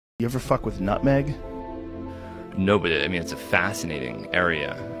You ever fuck with nutmeg? No, but I mean, it's a fascinating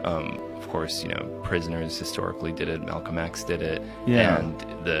area. Of course, you know, prisoners historically did it, Malcolm X did it, Yeah. and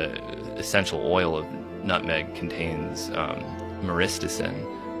the essential oil of nutmeg contains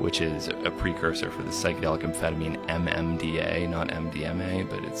myristicin, which is a precursor for the psychedelic amphetamine MMDA, not MDMA,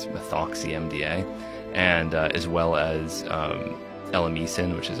 but it's methoxy-MDA, and as well as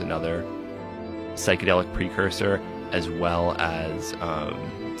elemicin, which is another psychedelic precursor, as well as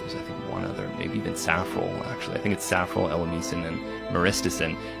there's, I think, one other, maybe even safrole, actually. I think it's safrole, elemicin, and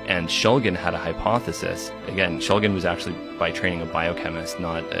myristicin. And Shulgin had a hypothesis. Again, Shulgin was actually, by training, a biochemist,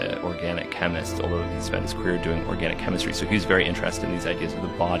 not an organic chemist, although he spent his career doing organic chemistry. So he was very interested in these ideas of the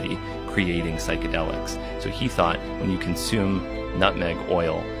body creating psychedelics. So he thought when you consume nutmeg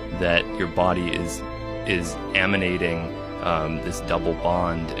oil that your body is emanating this double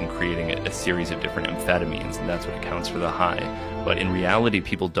bond and creating a series of different amphetamines, and that's what accounts for the high. But in reality,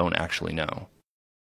 people don't actually know.